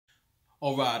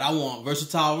Alright, I want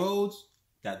versatile roads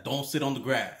that don't sit on the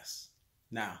grass.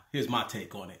 Now, here's my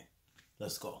take on it.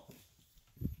 Let's go.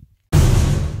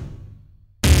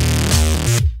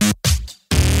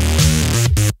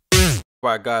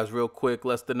 Alright guys, real quick,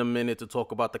 less than a minute to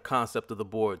talk about the concept of the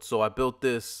board. So I built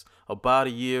this about a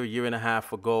year and a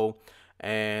half ago,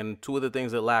 and two of the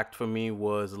things it lacked for me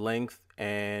was length,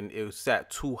 and it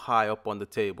sat too high up on the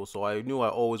table, so I knew I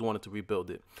always wanted to rebuild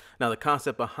it. Now the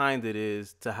concept behind it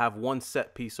is to have one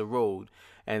set piece of road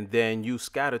and then use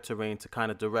scatter terrain to kind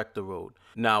of direct the road.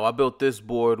 Now I built this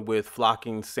board with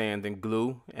flocking sand and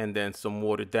glue, and then some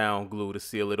watered down glue to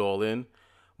seal it all in.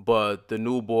 But the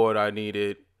new board I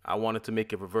wanted to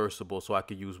make it reversible so I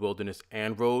could use wilderness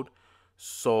and road,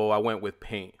 so I went with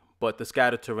paint. But the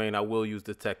scatter terrain, I will use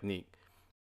the technique.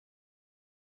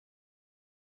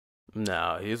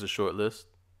 Now, here's a short list.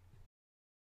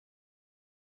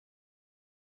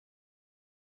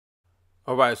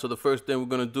 Alright, so the first thing we're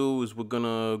going to do is we're going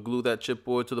to glue that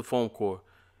chipboard to the foam core.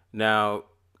 Now,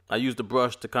 I used the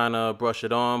brush to kind of brush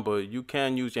it on, but you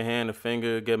can use your hand or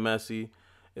finger, get messy.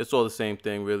 It's all the same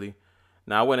thing, really.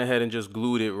 Now, I went ahead and just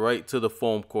glued it right to the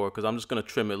foam core because I'm just going to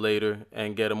trim it later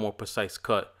and get a more precise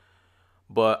cut.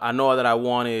 But I know that I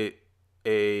wanted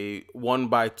a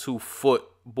 1x2 foot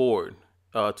board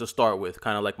to start with,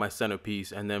 kind of like my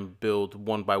centerpiece, and then build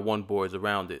 1x1 boards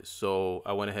around it. So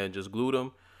I went ahead and just glued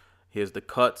them. Here's the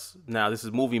cuts. Now this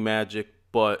is movie magic,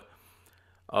 but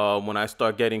when I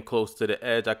start getting close to the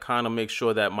edge, I kind of make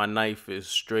sure that my knife is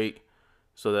straight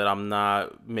so that I'm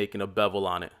not making a bevel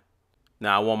on it.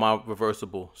 Now I want my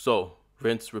reversible, so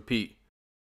rinse, repeat.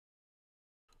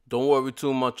 Don't worry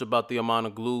too much about the amount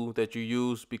of glue that you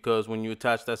use, because when you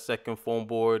attach that second foam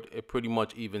board, it pretty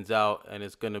much evens out and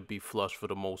it's going to be flush for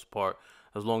the most part,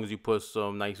 as long as you put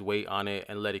some nice weight on it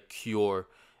and let it cure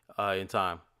in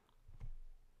time.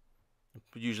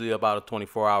 Usually about a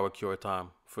 24-hour cure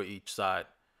time for each side.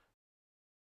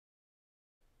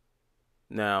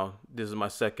 Now, this is my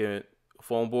second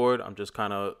foam board. I'm just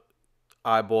kind of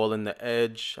eyeballing the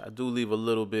edge. I do leave a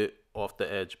little bit off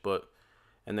the edge,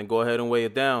 and then go ahead and weigh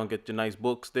it down. Get your nice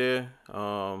books there.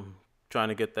 Trying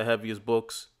to get the heaviest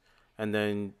books. And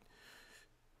then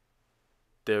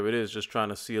there it is, just trying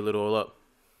to seal it all up.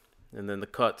 And then the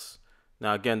cuts.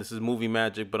 Now again, this is movie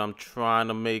magic, but I'm trying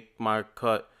to make my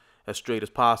cut as straight as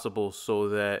possible so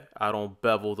that I don't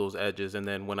bevel those edges. And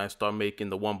then when I start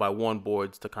making the 1x1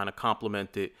 boards to kind of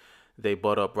complement it, they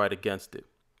butt up right against it.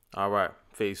 All right,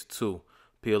 phase 2,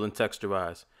 peel and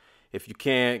texturize. If you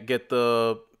can't get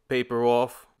the paper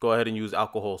off, go ahead and use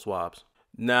alcohol swabs.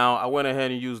 Now I went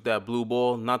ahead and used that blue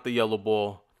ball, not the yellow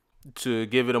ball, to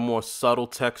give it a more subtle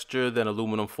texture than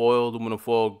aluminum foil. Aluminum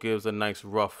foil gives a nice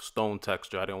rough stone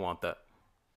texture. I didn't want that.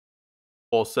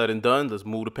 All said and done, let's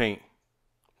move the paint.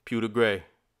 Pewter gray,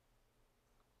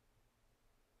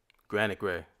 granite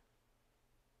gray,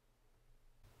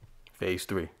 phase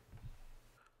 3.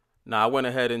 Now I went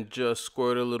ahead and just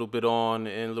squirted a little bit on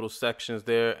in little sections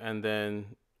there, and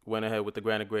then went ahead with the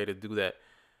granite gray to do that.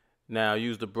 Now I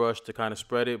used the brush to kind of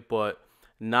spread it, but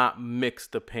not mix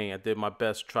the paint. I did my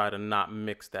best try to not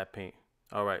mix that paint.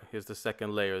 All right, here's the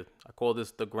second layer. I call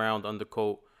this the ground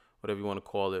undercoat, whatever you want to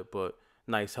call it, but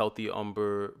nice healthy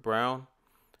umber brown,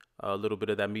 a little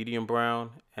bit of that medium brown,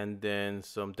 and then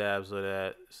some dabs of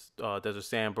that desert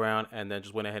sand brown, and then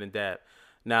just went ahead and dab.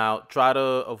 Now try to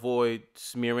avoid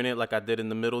smearing it like I did in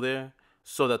the middle there,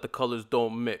 so that the colors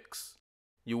don't mix.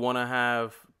 You want to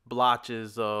have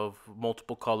blotches of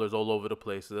multiple colors all over the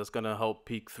place. So that's going to help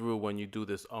peek through when you do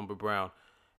this umber brown.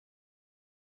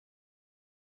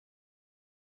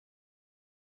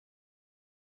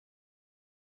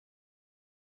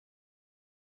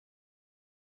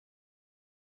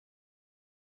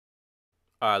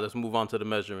 All right, let's move on to the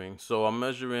measuring. So I'm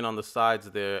measuring on the sides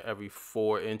there every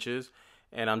 4 inches,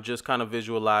 and I'm just kind of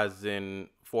visualizing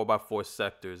 4x4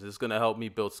 sectors. It's going to help me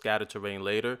build scatter terrain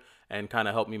later and kind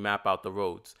of help me map out the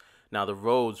roads. Now the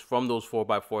roads from those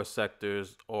 4x4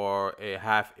 sectors are a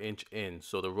 1/2 inch in,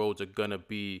 so the roads are going to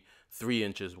be 3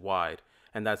 inches wide,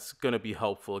 and that's going to be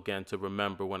helpful again to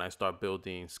remember when I start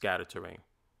building scatter terrain.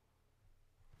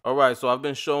 All right, so I've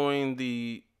been showing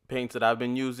the paints that I've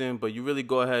been using, but you really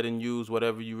go ahead and use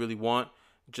whatever you really want.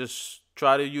 Just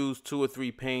try to use 2 or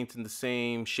 3 paints in the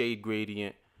same shade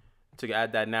gradient to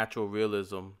add that natural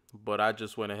realism, but I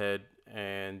just went ahead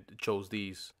and chose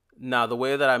these. Now the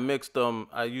way that I mixed them,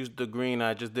 I used the green,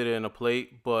 I just did it in a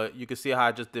plate, but you can see how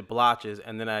I just did blotches,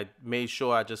 and then I made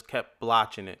sure I just kept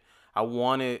blotching it. I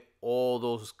wanted all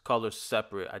those colors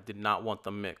separate. I did not want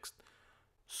them mixed.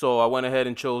 So I went ahead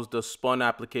and chose the spun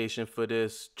application for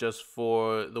this, just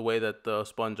for the way that the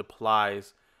sponge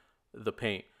applies the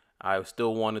paint. I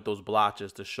still wanted those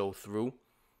blotches to show through,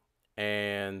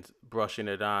 and brushing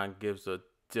it on gives a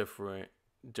different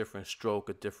stroke,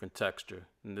 a different texture,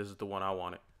 and this is the one I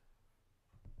wanted.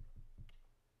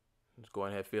 Just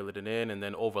going ahead, filling it in, and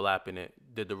then overlapping it.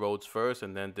 Did the roads first,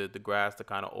 and then did the grass to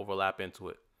kind of overlap into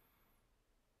it.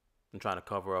 I'm trying to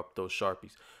cover up those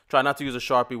Sharpies. Try not to use a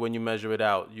Sharpie when you measure it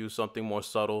out. Use something more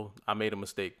subtle. I made a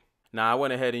mistake. Now I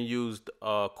went ahead and used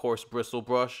a coarse bristle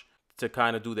brush to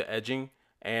kind of do the edging,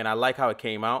 and I like how it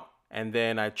came out. And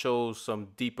then I chose some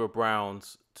deeper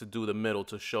browns to do the middle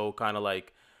to show kind of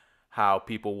like how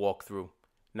people walk through.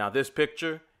 Now this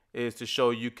picture is to show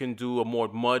you can do a more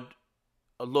mud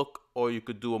look, or you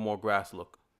could do a more grass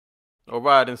look.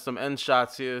 Alright, and some end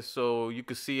shots here, so you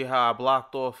can see how I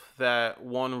blocked off that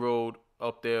one road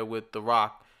up there with the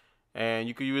rock, and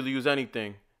you could really use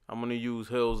anything. I'm going to use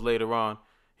hills later on.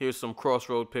 Here's some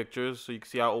crossroad pictures, so you can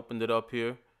see I opened it up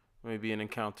here. Maybe an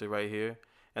encounter right here.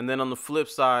 And then on the flip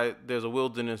side, there's a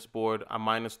wilderness board. I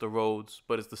minus the roads,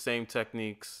 but it's the same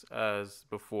techniques as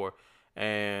before.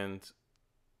 And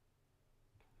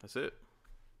that's it.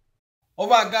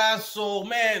 Alright guys, so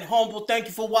man, humble, thank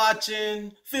you for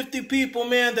watching. 50 people,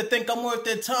 man, that think I'm worth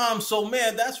their time. So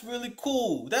man, that's really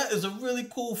cool. That is a really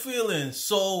cool feeling.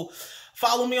 So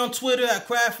follow me on Twitter at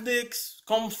Grafix.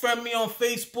 Come friend me on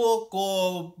Facebook,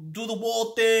 or do the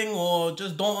wall thing, or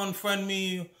just don't unfriend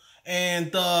me.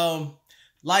 And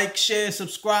like, share,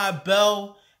 subscribe,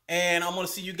 bell. And I'm going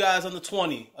to see you guys on the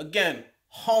 20. Again,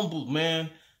 humble,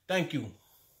 man. Thank you.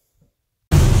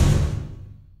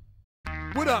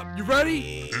 What up? You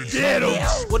ready? Get 'em!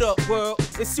 What up, world?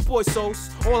 It's your boy Sos.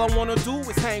 All I wanna do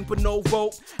is hang with no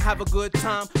rope, have a good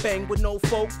time, bang with no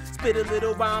folk, spit a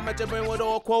little rhyme at your brain with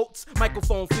all quotes.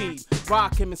 Microphone feed,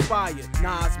 rock him inspired.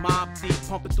 Nas Mob Deep,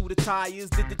 pumping through the tires,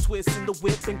 did the twist in the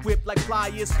whip and grip like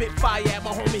flyers. Spit fire at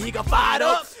my homie, he got fired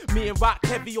up. Me and Rock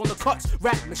heavy on the cuts,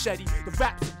 rap machete. The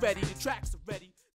raps are ready, the tracks are ready.